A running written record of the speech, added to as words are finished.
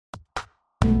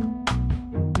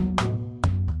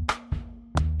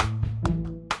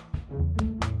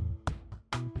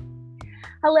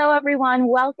Hello, everyone.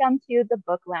 Welcome to the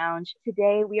Book Lounge.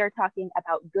 Today, we are talking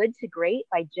about Good to Great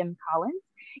by Jim Collins.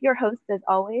 Your hosts, as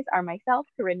always, are myself,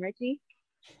 Corinne Ritchie.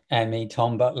 And me,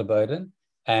 Tom Butler Bowden.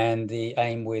 And the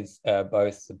aim with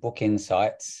both the Book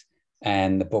Insights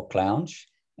and the Book Lounge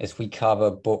is we cover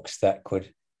books that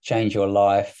could change your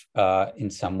life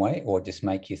in some way or just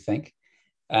make you think.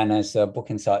 And as a Book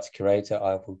Insights curator,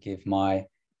 I will give my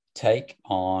take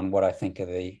on what I think are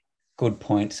the good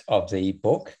points of the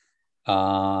book,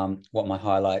 what my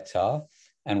highlights are,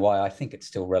 and why I think it's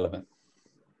still relevant.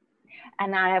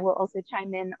 And I will also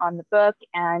chime in on the book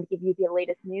and give you the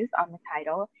latest news on the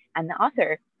title and the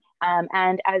author.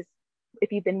 And as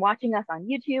if you've been watching us on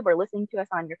YouTube or listening to us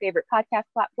on your favorite podcast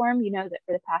platform, you know that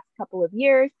for the past couple of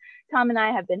years, Tom and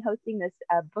I have been hosting this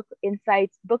Book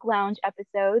Insights Book Lounge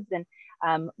episodes. And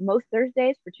most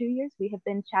Thursdays for 2 years, we have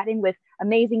been chatting with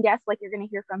amazing guests like you're going to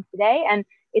hear from today. And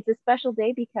it's a special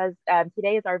day because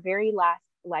today is our very last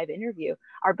live interview.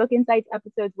 Our Book Insights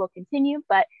episodes will continue,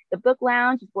 but the Book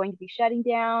Lounge is going to be shutting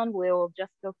down. We'll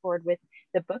just go forward with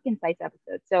the Book Insights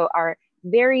episodes. So our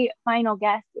very final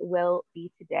guest will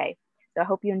be today. So I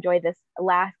hope you enjoy this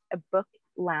last Book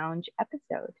Lounge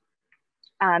episode.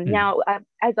 Now,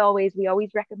 as always, we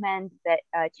always recommend that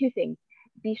two things.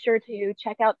 Be sure to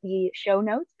check out the show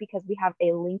notes because we have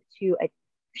a link to a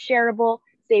shareable,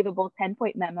 savable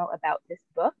 10-point memo about this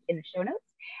book in the show notes.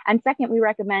 And second, we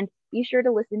recommend be sure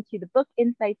to listen to the Book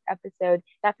Insights episode.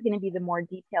 That's going to be the more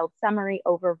detailed summary,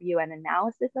 overview, and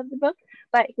analysis of the book.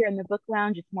 But here in the Book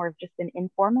Lounge, it's more of just an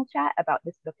informal chat about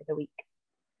this book of the week.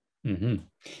 Mm-hmm.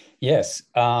 Yes.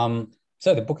 So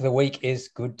the book of the week is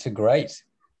Good to Great.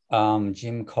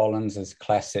 Jim Collins'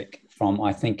 classic from,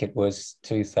 I think it was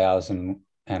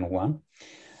 2001.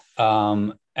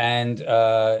 The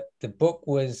book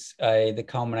was the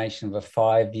culmination of a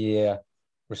 5-year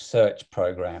research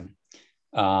program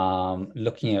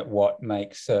looking at what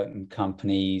makes certain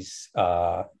companies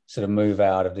sort of move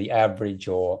out of the average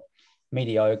or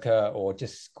mediocre or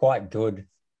just quite good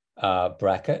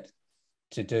bracket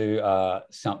to do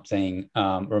something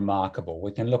remarkable.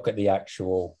 We can look at the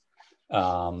actual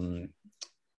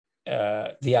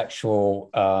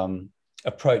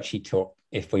approach he took,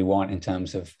 if we want, in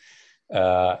terms of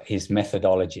his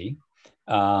methodology.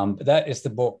 But that is the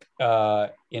book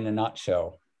in a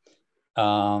nutshell.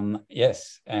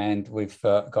 Yes, and we've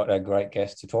got a great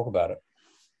guest to talk about it.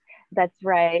 That's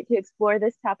right. To explore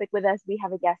this topic with us, we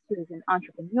have a guest who is an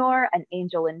entrepreneur, an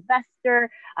angel investor.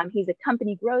 He's a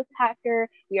company growth hacker.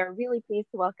 We are really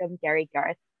pleased to welcome Gary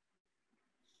Garth.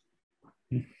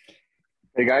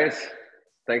 Hey guys,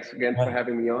 thanks again for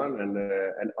having me on, and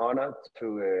an honor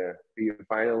to be your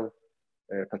final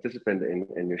participant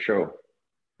in your show.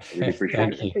 I really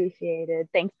appreciate it. Appreciated.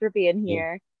 Thanks for being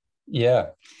here. Yeah.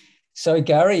 So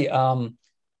Gary,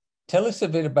 tell us a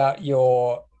bit about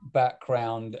your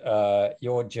background,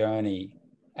 your journey,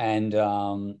 and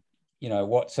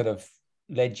what sort of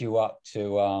led you up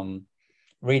to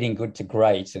reading Good to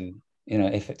Great, and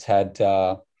if it's had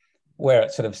where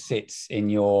it sort of sits in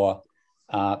your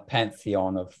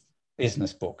pantheon of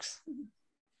business books.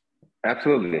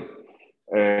 Absolutely.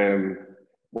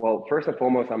 Well, first and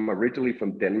foremost, I'm originally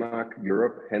from Denmark,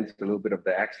 Europe, hence a little bit of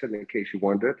the accent in case you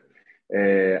wondered.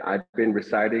 I've been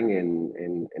residing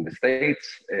in the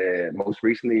States, most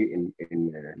recently in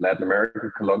Latin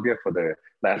America, Colombia, for the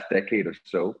last decade or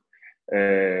so.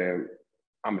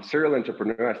 I'm a serial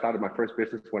entrepreneur. I started my first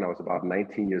business when I was about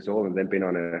 19 years old, and then been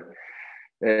on a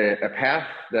path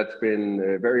that's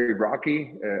been very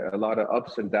rocky, a lot of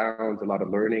ups and downs, a lot of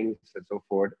learnings and so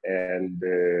forth. And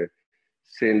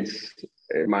since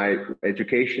my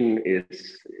education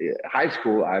is high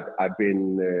school, I've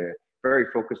been very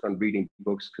focused on reading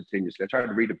books continuously. I try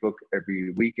to read a book every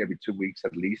week, every 2 weeks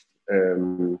at least.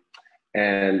 And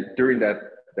during that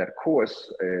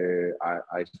course,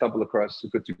 I stumbled across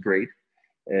Good to Great,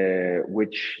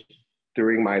 which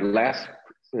during my last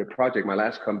project, my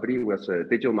last company was a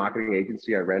digital marketing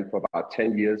agency I ran for about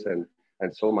 10 years and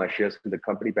sold my shares in the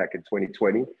company back in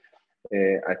 2020.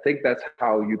 I think that's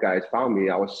how you guys found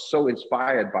me. I was so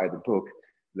inspired by the book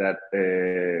that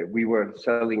we were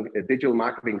selling digital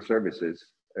marketing services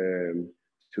to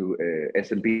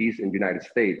SMBs in the United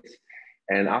States.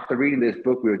 And after reading this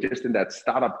book, we were just in that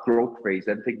startup growth phase.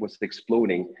 Everything was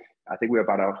exploding. I think we were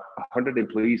about 100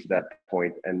 employees at that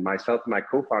point. And myself and my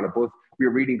co-founder, both, we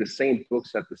were reading the same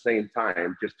books at the same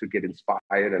time just to get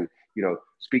inspired and,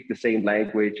 speak the same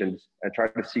language and try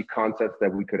to see concepts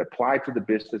that we could apply to the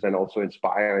business and also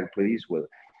inspire employees with.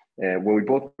 And when we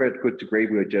both read Good to Great,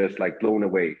 we were just like blown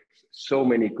away. So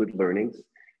many good learnings,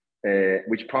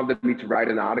 which prompted me to write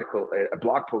an article, a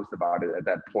blog post about it at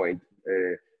that point,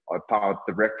 about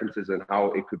the references and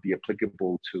how it could be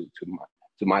applicable to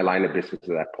my line of business at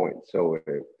that point. So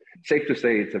safe to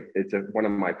say it's one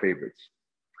of my favorites.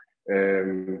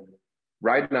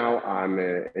 Right now, I'm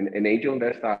an angel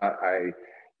investor. I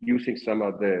using some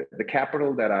of the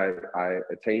capital that I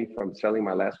attained from selling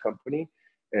my last company,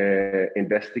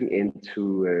 investing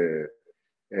into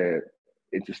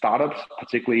startups,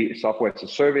 particularly software as a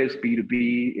service,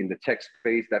 B2B in the tech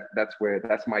space.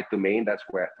 That's my domain. That's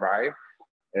where I thrive.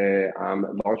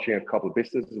 I'm launching a couple of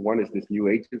businesses. One is this new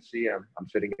agency. I'm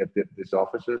sitting at these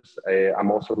offices. I'm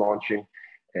also launching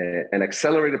an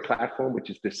accelerated platform, which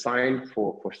is designed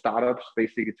for startups,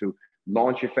 basically to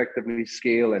launch effectively,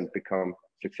 scale, and become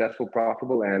successful,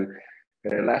 profitable. And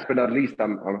last but not least,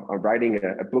 I'm writing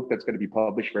a book that's going to be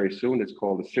published very soon. It's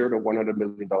called The $0 to $100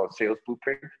 Million Sales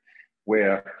Blueprint,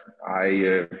 where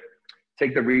I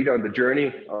take the reader on the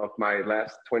journey of my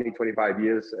last 25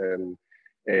 years, and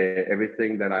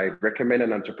everything that I recommend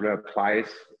an entrepreneur applies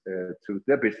to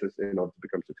their business in order to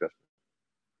become successful.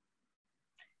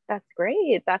 That's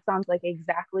great. That sounds like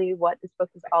exactly what this book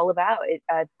is all about.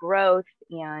 Growth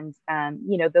and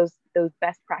those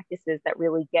best practices that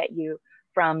really get you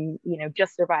from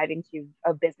just surviving to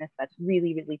a business that's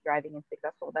really, really thriving and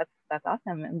successful. That's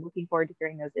awesome. I'm looking forward to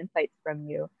hearing those insights from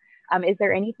you. Is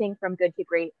there anything from Good to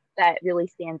Great that really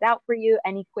stands out for you?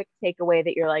 Any quick takeaway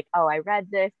that you're like, oh, I read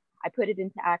this, I put it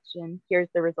into action, here's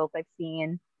the results I've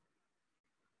seen?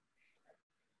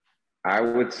 I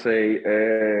would say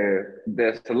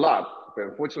there's a lot, but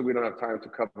unfortunately we don't have time to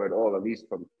cover it all, at least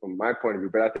from my point of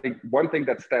view. But I think one thing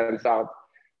that stands out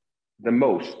the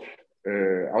most,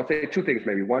 I would say two things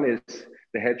maybe. One is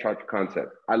the headshot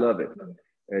concept. I love it.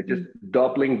 Just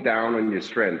doubling down on your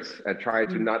strengths and trying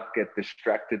to not get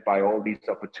distracted by all these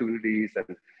opportunities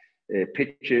and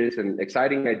pitches and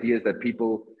exciting ideas that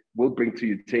people will bring to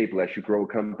your table as you grow a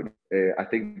company. I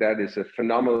think that is a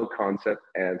phenomenal concept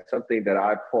and something that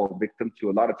I've fallen victim to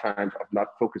a lot of times of not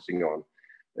focusing on,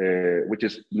 which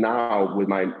is now with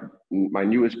my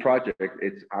newest project.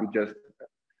 I'm just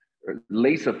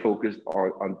laser focused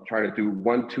on trying to do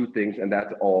 1-2 things, and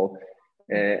that's all.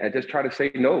 And just try to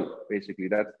say no, basically.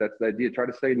 That's the idea. Try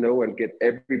to say no and get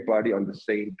everybody on the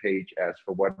same page as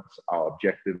for what's our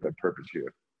objective and purpose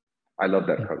here. I love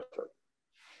that concept.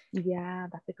 Yeah,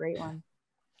 that's a great one.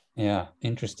 Yeah,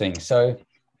 interesting. So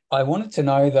I wanted to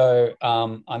know though,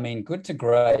 I mean, Good to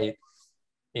Great,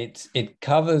 it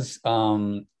covers,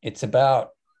 it's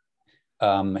about,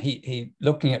 he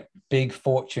looking at big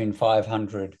Fortune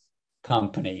 500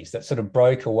 companies that sort of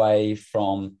broke away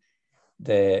from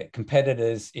their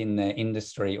competitors in their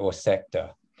industry or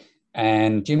sector.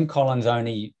 And Jim Collins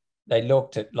they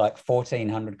looked at like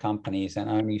 1,400 companies and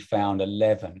only found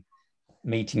 11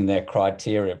 meeting their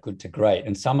criteria of Good to Great.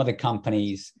 And some of the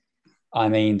companies, I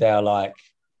mean, they're like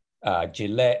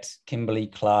Gillette,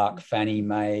 Kimberly-Clark, Fannie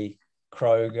Mae,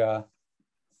 Kroger,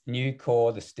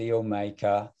 Nucor, the steel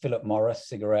maker, Philip Morris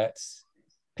cigarettes,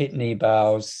 Pitney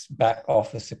Bowes back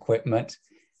office equipment.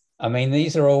 I mean,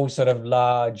 these are all sort of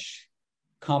large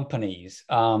companies.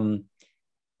 I'm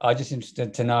just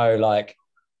interested to know, like,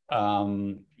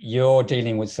 you're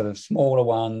dealing with sort of smaller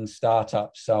ones,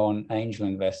 startups, so on, angel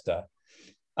investor.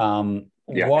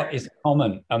 What is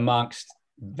common amongst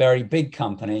very big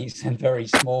companies and very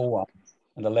small ones,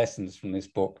 and the lessons from this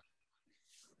book?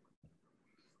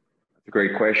 That's a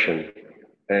great question.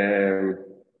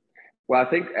 Well, I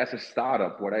think as a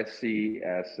startup, what I see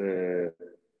as a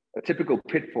typical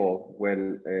pitfall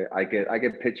when I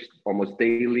get pitched almost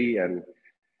daily, and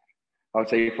I would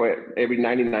say for every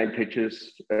 99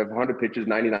 pitches, 100 pitches,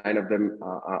 99 of them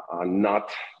are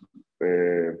not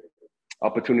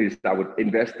opportunities that I would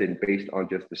invest in based on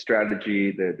just the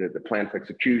strategy, the plan for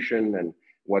execution, and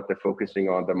what they're focusing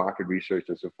on, the market research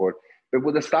and so forth. But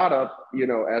with a startup,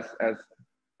 as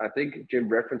I think Jim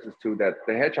references to, that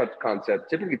the headshot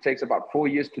concept typically takes about 4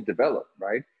 years to develop,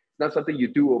 right? It's not something you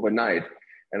do overnight.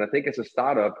 And I think as a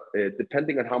startup,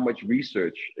 depending on how much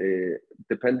research,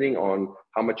 depending on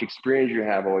how much experience you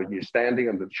have, or you're standing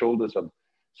on the shoulders of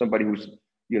somebody who's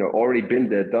already been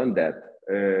there, done that,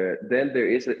 then there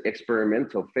is an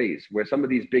experimental phase where some of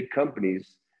these big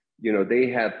companies, they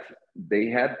had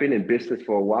been in business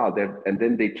for a while, and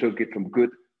then they took it from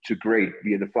good to great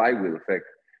via the flywheel effect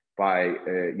by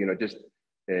just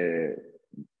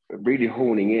really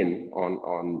honing in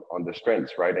on the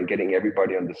strengths, right, and getting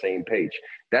everybody on the same page.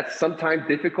 That's sometimes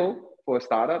difficult for a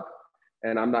startup,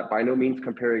 and I'm not by no means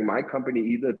comparing my company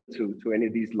either to any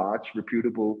of these large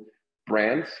reputable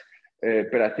brands,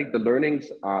 but I think the learnings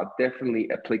are definitely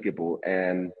applicable.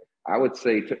 And I would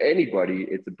say to anybody,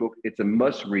 it's a book, it's a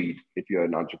must read if you're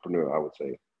an entrepreneur, I would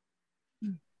say.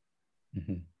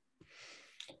 Mm-hmm.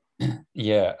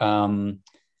 Yeah.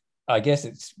 I guess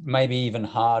it's maybe even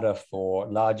harder for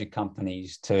larger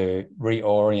companies to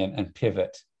reorient and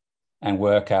pivot and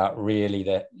work out really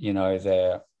that,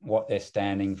 what they're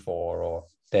standing for or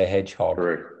their hedgehog.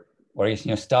 Correct.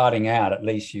 Whereas, starting out, at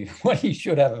least you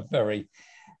should have a very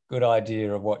good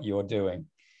idea of what you're doing.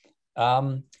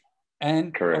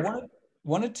 And Correct. I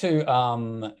wanted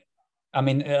to,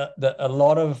 a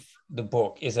lot of the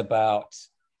book is about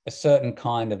a certain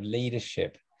kind of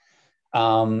leadership.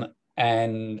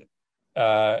 And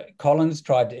Collins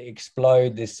tried to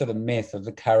explode this sort of myth of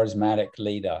the charismatic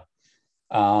leader.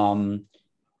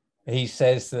 He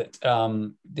says that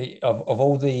of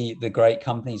all the great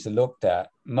companies he looked at,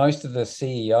 most of the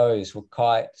CEOs were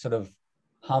quite sort of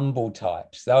humble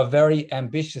types. They were very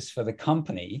ambitious for the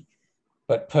company,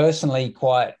 but personally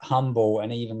quite humble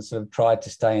and even sort of tried to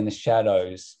stay in the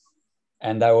shadows.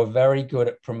 And they were very good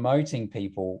at promoting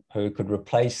people who could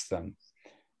replace them.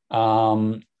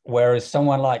 Whereas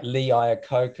someone like Lee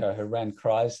Iacocca, who ran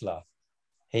Chrysler,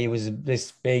 he was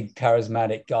this big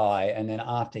charismatic guy. And then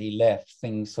after he left,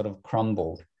 things sort of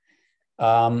crumbled.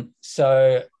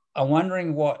 So I'm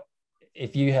wondering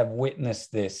if you have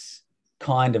witnessed this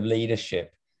kind of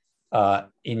leadership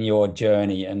in your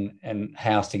journey and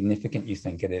how significant you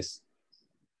think it is.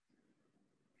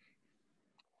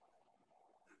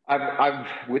 I've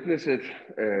witnessed it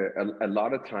a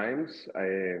lot of times.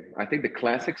 I think the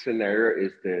classic scenario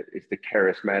is the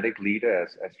charismatic leader,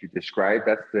 as you described.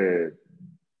 That's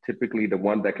typically the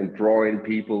one that can draw in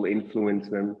people, influence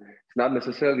them. It's not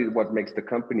necessarily what makes the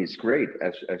companies great,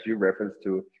 as you referenced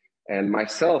to. And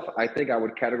myself, I think I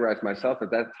would categorize myself as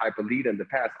that type of leader in the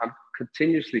past. I'm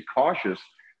continuously cautious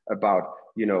about,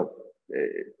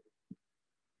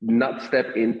 not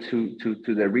step into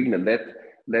the arena.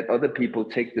 Let other people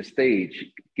take the stage,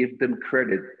 give them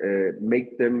credit,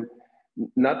 make them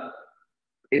not.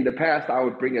 In the past, I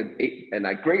would bring a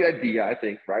great idea, I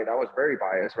think, right? I was very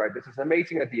biased, right? This is an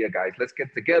amazing idea, guys. Let's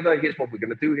get together. Here's what we're going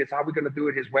to do. Here's how we're going to do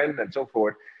it. Here's when, and so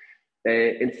forth.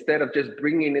 Instead of just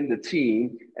bringing in the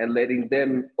team and letting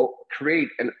them create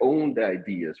and own the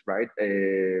ideas, right?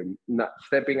 Not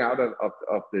stepping out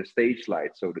of the stage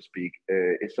light, so to speak,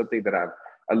 is something that I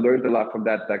learned a lot from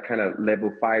that kind of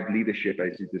level 5 leadership,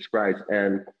 as you described.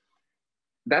 And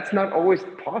that's not always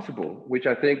possible, which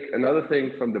I think another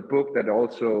thing from the book that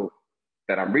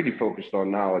I'm really focused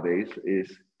on nowadays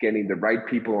is getting the right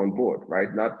people on board,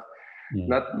 right? Not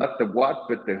the what,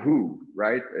 but the who,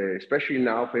 right? Especially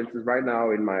now, for instance, right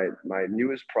now in my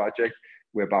newest project,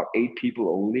 we're about 8 people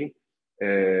only.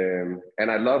 And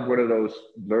I love one of those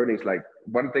learnings. Like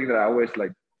one thing that I always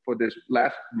like for this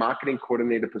last marketing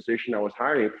coordinator position I was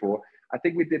hiring for, I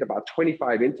think we did about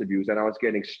 25 interviews and I was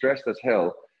getting stressed as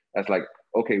hell. As like,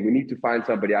 okay, we need to find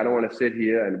somebody. I don't want to sit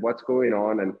here and what's going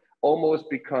on, and almost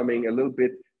becoming a little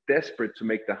bit desperate to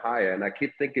make the hire. And I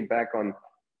keep thinking back on,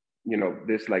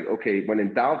 this like, okay, when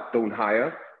in doubt, don't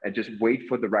hire and just wait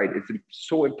for the right. It's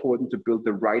so important to build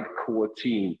the right core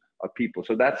team of people.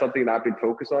 So that's something that I've been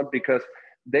focused on, because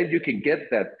then you can get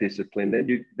that discipline.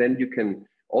 Then you can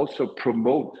also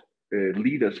promote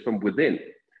leaders from within.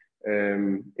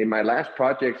 In my last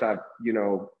projects, as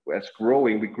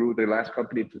growing, we grew the last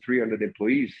company to 300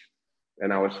 employees,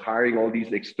 and I was hiring all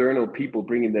these external people,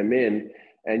 bringing them in.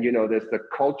 And there's the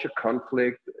culture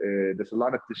conflict. There's a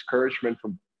lot of discouragement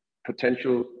from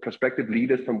potential prospective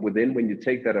leaders from within when you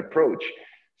take that approach.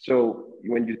 So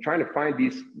when you're trying to find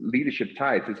these leadership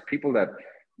types, it's people that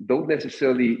don't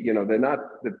necessarily, they're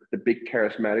not the big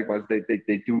charismatic ones.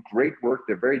 They do great work.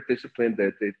 They're very disciplined.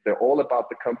 They're all about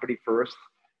the company first.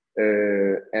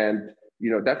 And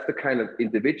that's the kind of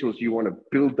individuals you want to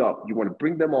build up. You want to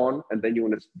bring them on, and then you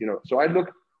want to, so I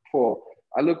look for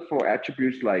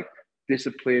attributes like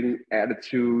discipline,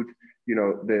 attitude,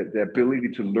 the ability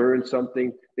to learn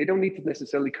something. They don't need to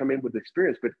necessarily come in with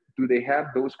experience, but do they have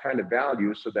those kind of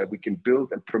values so that we can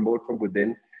build and promote from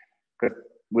within? Because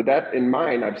with that in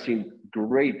mind, I've seen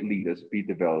great leaders be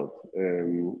developed,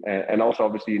 and also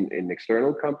obviously in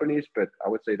external companies, but I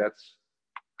would say that's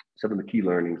some of the key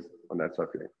learnings on that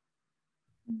subject.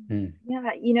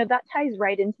 Yeah, that ties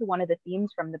right into one of the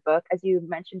themes from the book, as you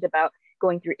mentioned about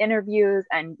going through interviews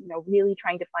and, really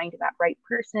trying to find that right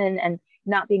person and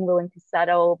not being willing to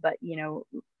settle, but,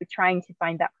 trying to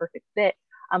find that perfect fit.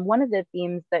 One of the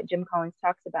themes that Jim Collins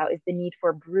talks about is the need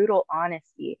for brutal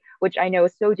honesty, which I know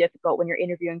is so difficult when you're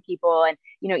interviewing people and,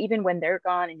 even when they're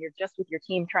gone and you're just with your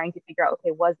team trying to figure out,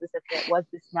 okay, was this a fit? Was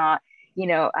this not?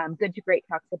 Good to Great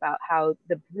talks about how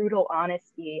the brutal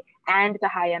honesty and the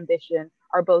high ambition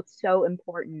are both so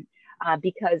important.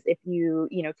 because if you,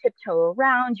 tiptoe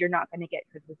around, you're not going to get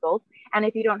good results. And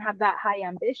if you don't have that high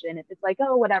ambition, if it's like,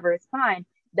 oh, whatever, it's fine,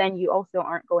 then you also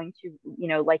aren't going to,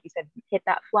 like you said, hit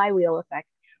that flywheel effect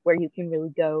where you can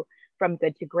really go from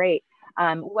good to great.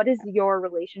 What is your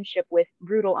relationship with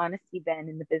brutal honesty, Ben,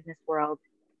 in the business world?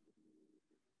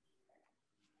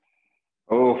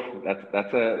 Oh,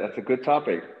 that's a good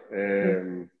topic.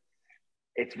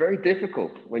 It's very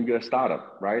difficult when you're a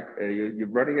startup, right? You're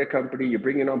running a company, you're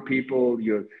bringing on people,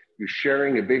 you're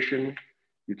sharing a vision,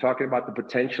 you're talking about the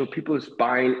potential. People is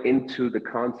buying into the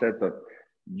concept of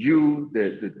you,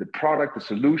 the product, the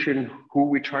solution, who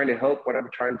we're trying to help, what I'm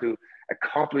trying to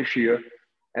accomplish here.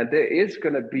 And it's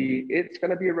going to be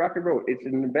a rocky road. It's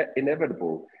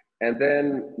inevitable. And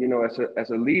then,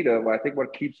 as a leader, I think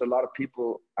what keeps a lot of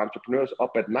people, entrepreneurs,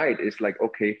 up at night is like,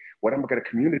 okay, what am I going to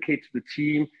communicate to the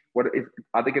team?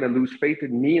 Are they going to lose faith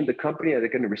in me and the company? Are they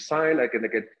going to resign? Are they going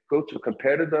to go to a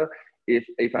competitor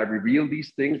if I reveal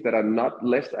these things that are not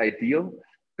less ideal?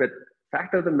 But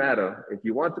fact of the matter, if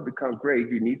you want to become great,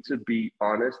 you need to be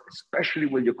honest, especially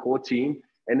with your core team.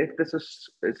 And if there's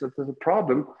a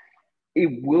problem,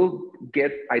 it will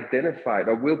get identified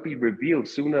or will be revealed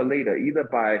sooner or later, either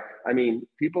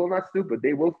people are not stupid.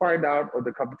 They will find out, or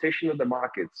the competition of the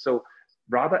market. So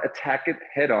rather attack it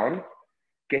head on,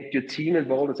 get your team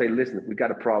involved and say, listen, we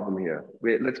got a problem here.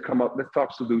 Let's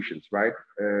talk solutions, right?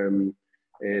 I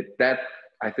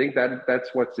think that's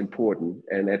what's important.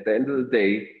 And at the end of the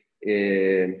day,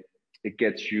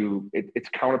 it's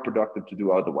counterproductive to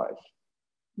do otherwise.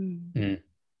 Mm.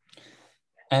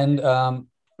 And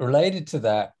related to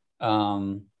that,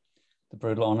 the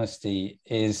brutal honesty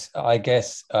is, I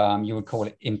guess, you would call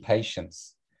it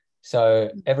impatience. So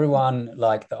everyone,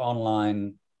 like the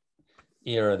online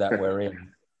era that we're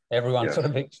in, everyone sort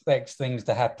of expects things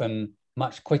to happen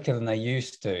much quicker than they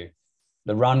used to.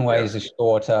 The runways are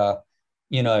shorter.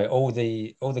 All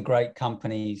the great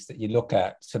companies that you look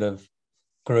at sort of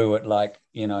grew at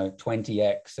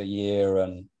 20x a year.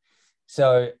 And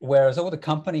so whereas all the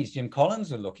companies Jim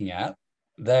Collins were looking at,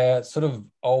 they're sort of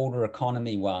older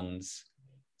economy ones.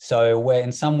 So where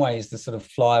in some ways the sort of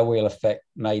flywheel effect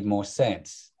made more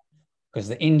sense because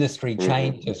the industry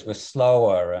changes were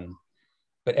slower.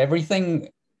 But everything,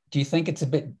 do you think it's a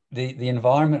bit, the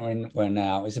environment we're in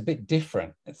now is a bit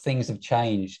different? Things have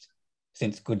changed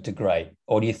since good to great?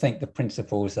 Or do you think the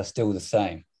principles are still the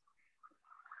same?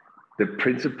 The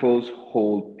principles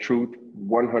hold truth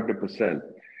 100%.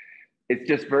 It's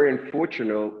just very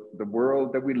unfortunate, the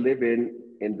world that we live in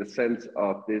the sense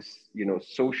of this,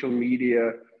 social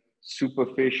media,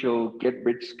 superficial, get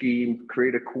rich scheme,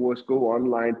 create a course, go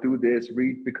online, do this,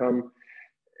 read,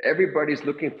 everybody's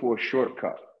looking for a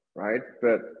shortcut, right?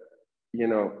 But,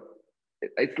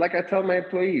 it's like I tell my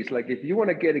employees, like, if you want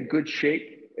to get in good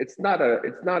shape, it's not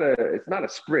a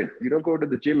sprint. You don't go to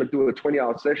the gym and do a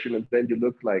 20-hour session and then you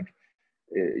look like,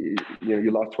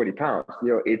 you lost 20 pounds.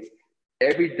 It's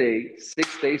every day,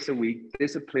 6 days a week,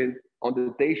 discipline. On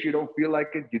the days you don't feel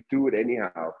like it, you do it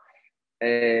anyhow.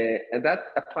 And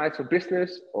that applies for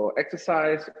business or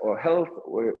exercise or health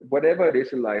or whatever it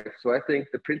is in life. So I think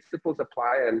the principles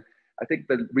apply. And I think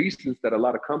the reasons that a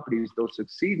lot of companies don't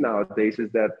succeed nowadays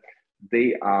is that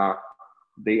they are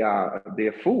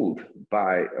fooled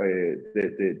by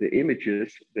the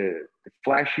images, the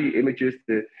flashy images,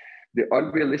 the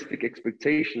unrealistic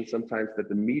expectations sometimes that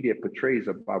the media portrays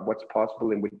about what's possible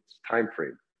in which time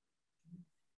frame.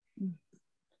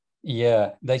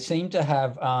 Yeah, they seem to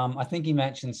have, I think he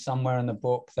mentioned somewhere in the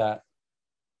book that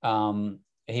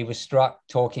he was struck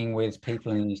talking with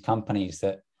people in these companies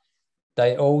that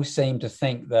they all seem to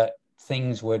think that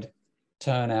things would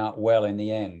turn out well in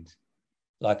the end,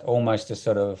 like almost a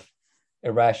sort of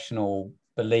irrational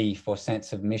belief or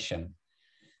sense of mission.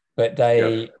 But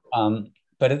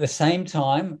but at the same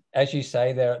time, as you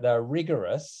say, they're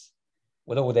rigorous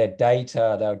with all their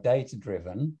data, they're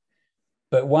data-driven.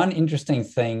 But one interesting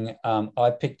thing I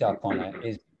picked up on it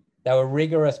is they were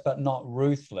rigorous but not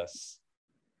ruthless.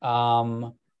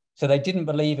 So they didn't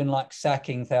believe in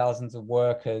sacking thousands of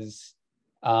workers,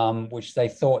 which they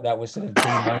thought that was sort of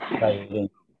demotivating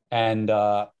and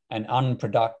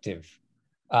unproductive.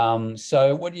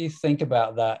 So what do you think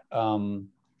about that,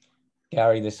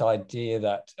 Gary, this idea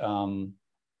that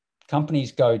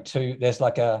companies go to, there's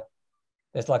like a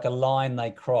line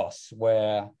they cross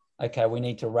where, okay, we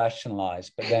need to rationalize,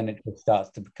 but then it starts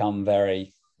to become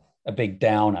a big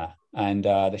downer and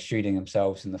they're shooting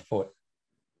themselves in the foot.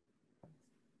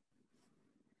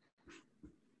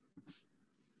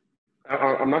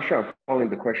 I'm not sure I'm following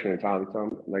the question entirely,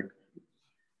 Tom.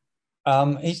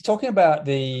 He's talking about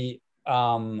that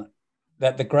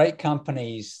the great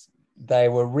companies they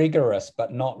were rigorous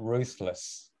but not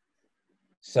ruthless.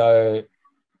 So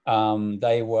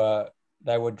they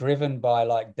were driven by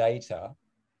like data,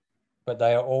 but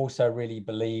they also really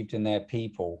believed in their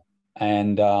people,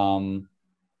 and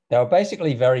they were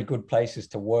basically very good places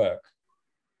to work,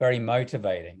 very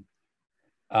motivating.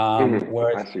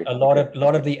 Whereas a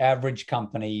lot of the average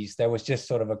companies, there was just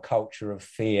sort of a culture of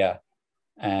fear.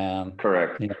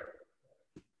 Correct. You know.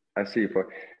 I see.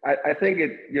 I think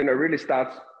it really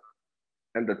starts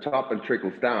at the top and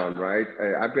trickles down, right?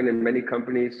 I've been in many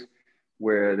companies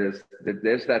where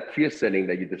there's that fear setting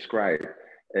that you described.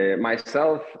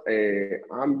 Myself,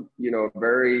 I'm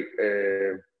very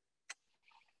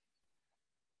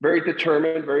very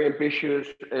determined, very ambitious,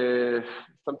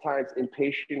 sometimes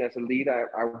impatient as a leader.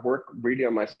 I work really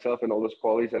on myself and all those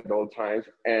qualities at all times,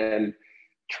 and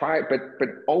but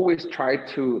always try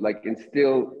to like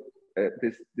instill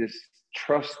this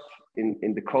trust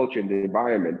in the culture, in the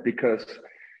environment, because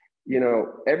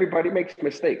everybody makes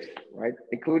mistakes, right?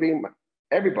 Including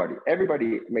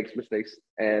everybody makes mistakes,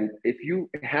 and if you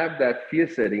have that fear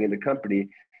setting in the company,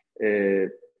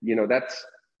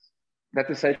 that's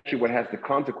essentially what has the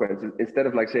consequences. Instead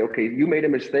of like say, okay, you made a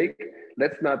mistake,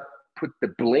 let's not put the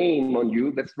blame on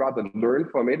you. Let's rather learn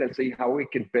from it and see how we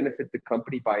can benefit the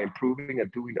company by improving and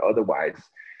doing otherwise.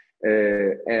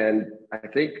 And I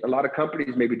think a lot of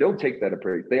companies maybe don't take that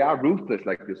approach. They are ruthless,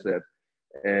 like you said,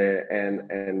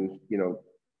 and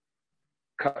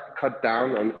cut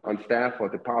down on staff or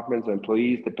departments or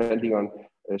employees depending on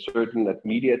a certain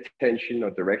media attention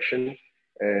or direction.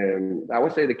 I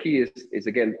would say the key is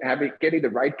again getting the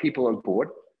right people on board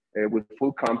with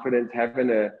full confidence,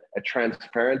 having a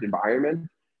transparent environment,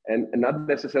 and not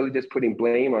necessarily just putting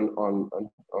blame on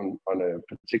a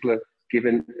particular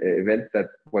given event that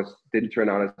didn't turn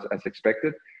out as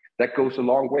expected. That goes a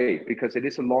long way, because it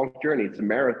is a long journey. It's a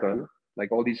marathon.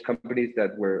 Like all these companies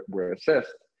that were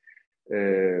assessed,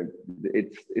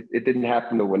 it didn't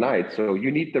happen overnight. So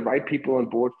you need the right people on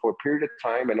board for a period of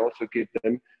time, and also give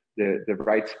them the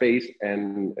right space,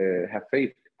 and have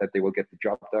faith that they will get the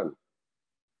job done.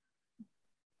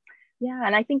 Yeah,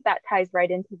 and I think that ties right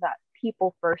into that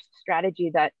people first strategy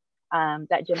that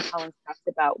that Jim Collins talks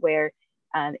about, where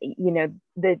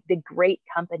the great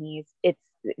companies,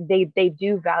 they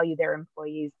do value their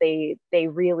employees. They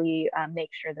really make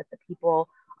sure that the people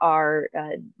are.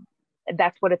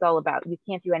 That's what it's all about. You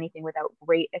can't do anything without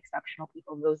great, exceptional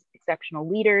people, those exceptional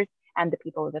leaders, and the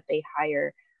people that they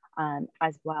hire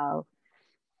as well.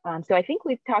 So I think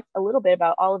we've talked a little bit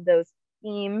about all of those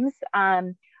themes.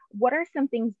 What are some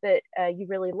things that you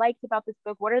really liked about this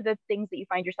book? What are the things that you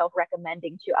find yourself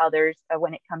recommending to others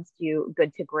when it comes to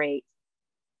Good to Great?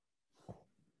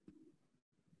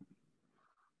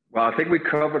 Well, I think we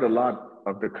covered a lot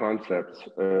of the concepts.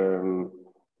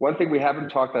 One thing we haven't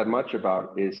talked that much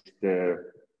about is the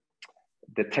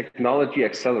technology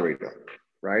accelerator,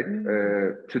 right?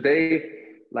 Today,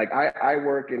 like I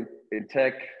work in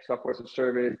tech, software as a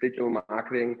service, digital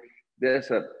marketing.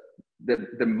 There's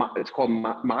it's called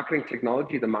marketing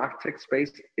technology. The marketing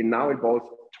space, it now involves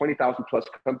 20,000 plus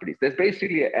companies. There's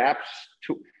basically apps,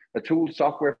 a tool,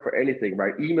 software for anything,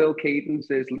 right? Email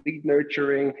cadences, lead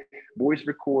nurturing, voice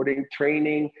recording,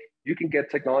 training. You can get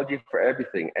technology for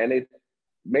everything. And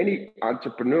many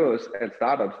entrepreneurs and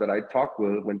startups that I talk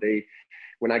with,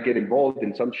 when I get involved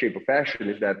in some shape or fashion,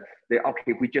 is that okay,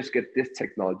 if we just get this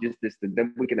technology,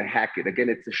 then we can hack it. Again,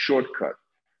 it's a shortcut,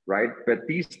 right? But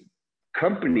these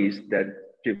companies that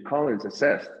Jim Collins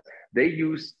assessed, they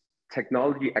use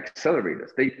technology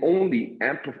accelerators. They only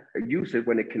use it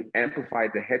when it can amplify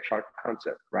the hedgehog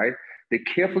concept, right? They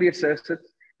carefully assess it.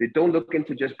 They don't look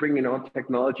into just bringing on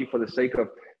technology for the sake of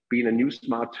being a new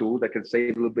smart tool that can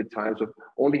save a little bit of time. So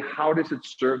only how does it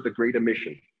serve the greater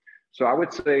mission? So I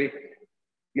would say,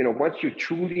 once you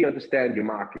truly understand your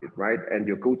market, right, and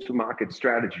your go-to-market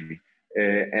strategy,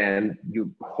 and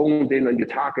you honed in on your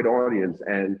target audience,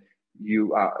 and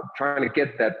you are trying to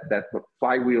get that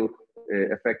flywheel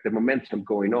effect, the momentum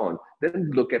going on, then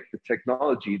look at the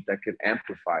technology that can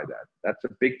amplify that. That's a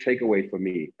big takeaway for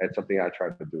me. That's something I try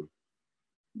to do.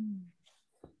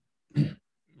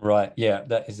 Right. Yeah,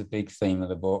 that is a big theme of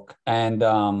the book, and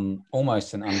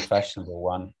almost an unfashionable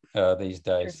one these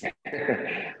days.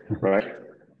 Right.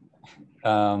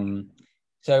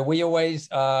 So we always,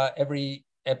 every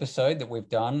episode that we've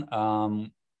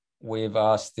done, we've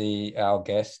asked our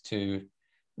guests to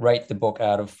rate the book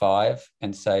out of 5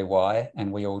 and say why,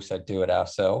 and we also do it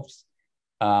ourselves.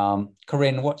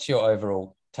 Corinne, what's your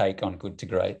overall take on Good to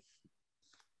Great?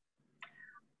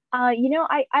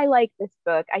 I like this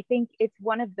book. I think it's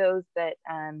one of those that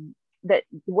that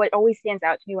what always stands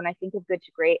out to me when I think of Good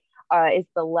to Great is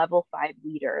the level 5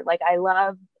 leader. Like, I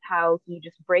love how he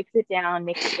just breaks it down,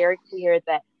 makes it very clear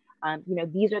that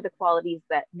these are the qualities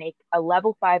that make a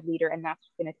level 5 leader, and that's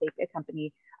going to take a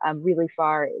company really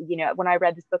far. When I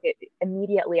read this book,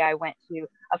 immediately I went to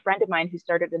a friend of mine who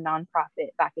started a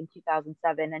nonprofit back in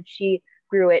 2007, and she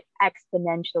grew it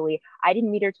exponentially. I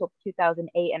didn't meet her till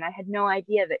 2008, and I had no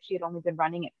idea that she had only been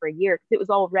running it for a year, because it was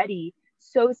already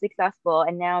so successful.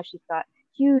 And now she's got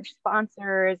huge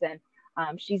sponsors, and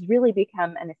she's really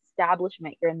become an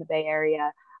establishment here in the Bay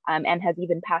Area, and has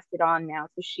even passed it on now.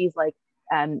 So she's like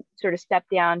sort of stepped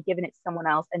down, given it to someone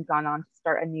else, and gone on to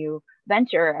start a new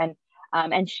venture.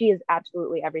 And she is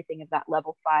absolutely everything of that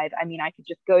level 5. I mean, I could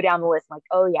just go down the list like,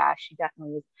 oh yeah, she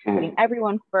definitely is putting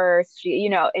everyone first. She,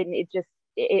 and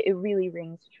it really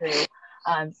rings true.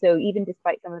 So even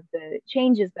despite some of the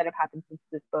changes that have happened since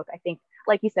this book, I think,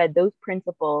 like you said, those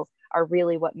principles are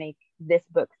really what make this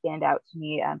book stand out to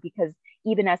me, because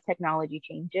even as technology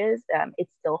changes, it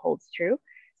still holds true.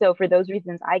 So for those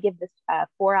reasons, I give this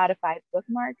 4 out of 5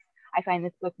 bookmarks. I find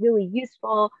this book really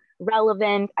useful,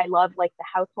 relevant. I love like the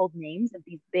household names of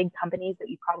these big companies that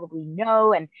you probably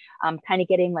know, and kind of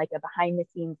getting like a behind the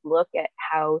scenes look at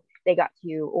how they got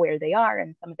to where they are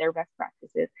and some of their best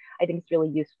practices. I think it's really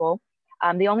useful.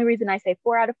 The only reason I say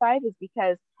 4 out of 5 is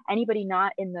because anybody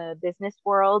not in the business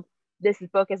world, this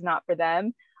book is not for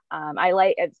them.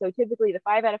 So typically the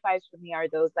 5 out of 5s for me are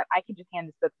those that I can just hand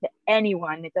this book to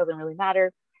anyone. It doesn't really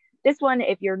matter. This one,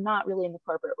 if you're not really in the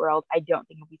corporate world, I don't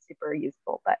think it'll be super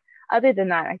useful. But other than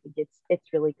that, I think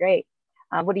it's really great.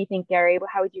 What do you think, Gary?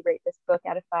 How would you rate this book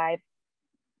out of 5?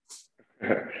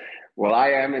 Well, I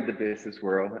am in the business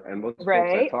world, and most folks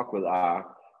I talk with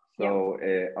are. So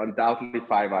undoubtedly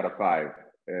 5 out of 5.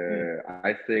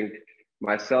 I think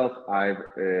myself,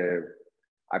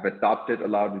 I've adopted a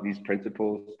lot of these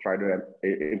principles, try to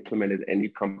implement it in any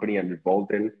company I'm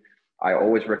involved in. I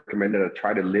always recommend that I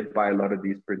try to live by a lot of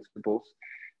these principles.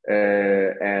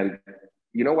 And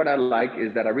what I like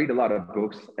is that I read a lot of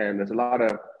books, and there's a lot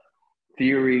of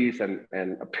theories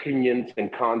and opinions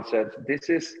and concepts.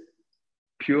 This is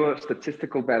pure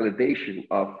statistical validation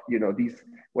of, these,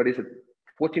 what is it,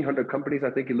 1,400 companies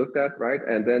I think he looked at, right?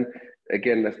 And then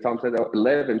again, as Tom said,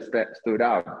 11 stood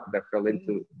out that fell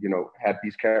into, had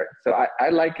these characters. So I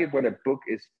like it when a book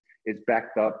is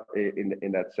backed up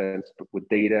in that sense with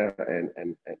data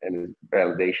and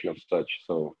validation of such.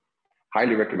 So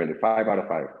highly recommended. 5 out of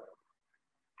 5.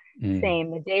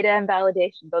 Same. The data and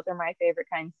validation, those are my favorite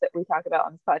kinds that we talk about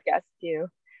on this podcast too.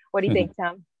 What do you think,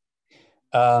 Tom?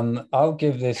 I'll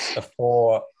give this a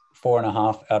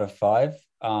 4.5 out of 5.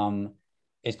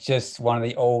 It's just one of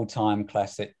the all-time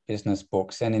classic business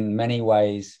books, and in many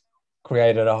ways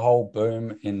created a whole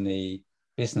boom in the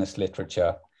business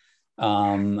literature.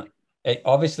 It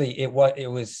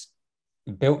was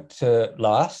Built to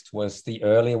Last was the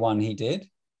earlier one he did,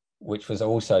 which was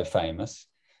also famous.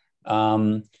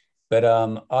 But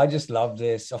I just love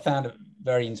this. I found it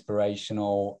very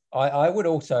inspirational. I would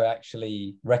also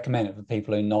actually recommend it for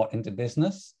people who are not into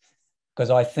business, because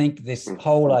I think this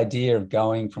whole idea of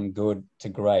going from good to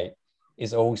great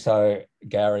is also,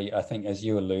 Gary, I think, as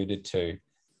you alluded to,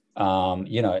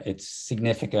 it's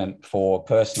significant for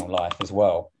personal life as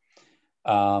well.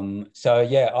 So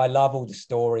yeah, I love all the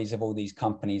stories of all these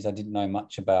companies I didn't know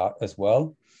much about as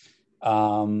well.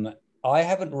 I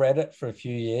haven't read it for a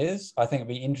few years. I think it'd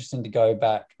be interesting to go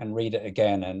back and read it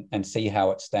again and see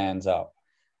how it stands up.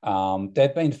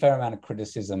 There'd been a fair amount of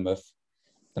criticism of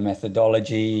the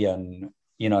methodology and,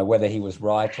 whether he was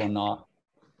right or not.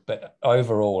 But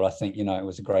overall, I think, it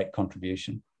was a great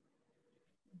contribution.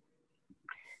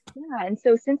 Yeah, and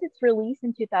so since its release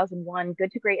in 2001,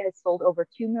 Good to Great has sold over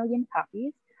 2 million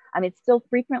copies. It's still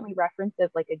frequently referenced as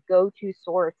like a go-to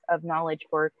source of knowledge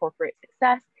for corporate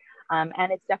success.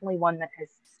 And it's definitely one that has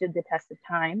stood the test of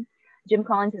time. Jim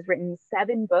Collins has written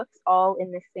 7 books, all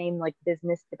in the same like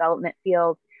business development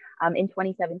field. In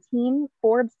 2017,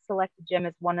 Forbes selected Jim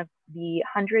as one of the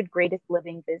 100 greatest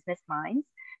living business minds.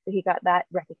 So he got that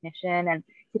recognition. And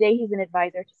today he's an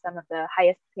advisor to some of the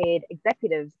highest paid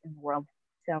executives in the world.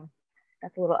 So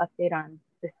that's a little update on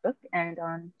this book and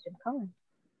on Jim Collins.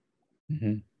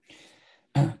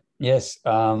 Mm-hmm. Yes.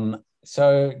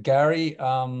 So Gary,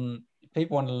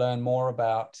 people want to learn more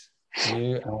about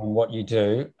you and what you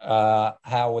do.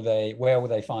 Where will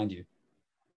they find you?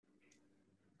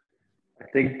 I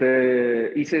think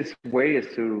the easiest way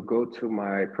is to go to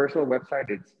my personal website.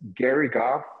 It's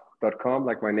garygoff.com,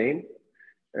 like my name.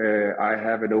 I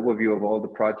have an overview of all the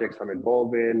projects I'm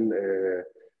involved in,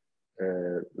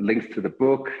 links to the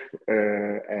book,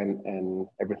 and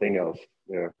everything else.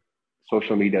 Yeah.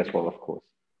 social media as well, of course.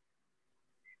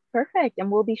 Perfect.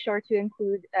 And we'll be sure to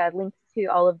include links to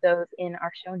all of those in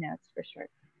our show notes for sure.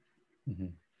 Mm-hmm.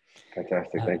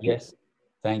 Fantastic. Thank you. Yes,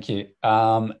 thank you.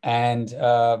 And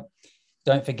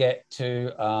don't forget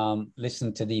to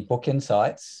listen to the Book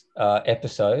Insights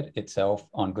episode itself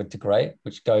on Good to Great,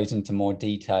 which goes into more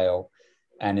detail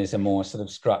and is a more sort of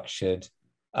structured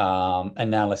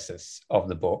analysis of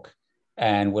the book.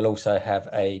 And we'll also have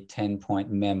a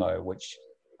 10-point memo, which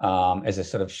is a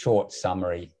sort of short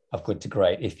summary of Good to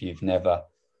Great if you've never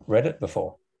read it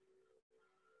before.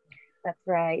 That's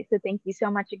right. So thank you so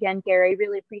much again, Gary.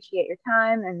 Really appreciate your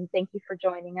time, and thank you for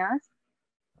joining us.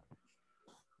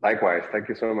 Likewise. Thank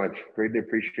you so much. Greatly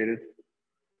appreciated.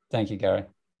 Thank you, Gary.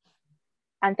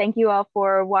 And thank you all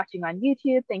for watching on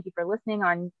YouTube. Thank you for listening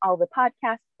on all the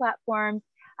podcast platforms.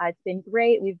 It's been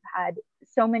great. We've had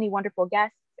so many wonderful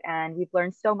guests, and we've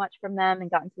learned so much from them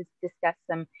and gotten to discuss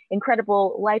some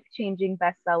incredible life-changing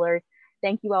bestsellers.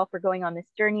 Thank you all for going on this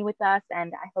journey with us,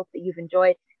 and I hope that you've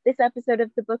enjoyed this episode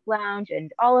of the Book Lounge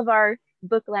and all of our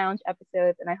Book Lounge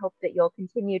episodes, and I hope that you'll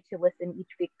continue to listen each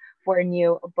week for a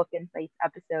new Book Insights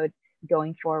episode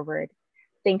going forward.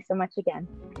 Thanks so much again.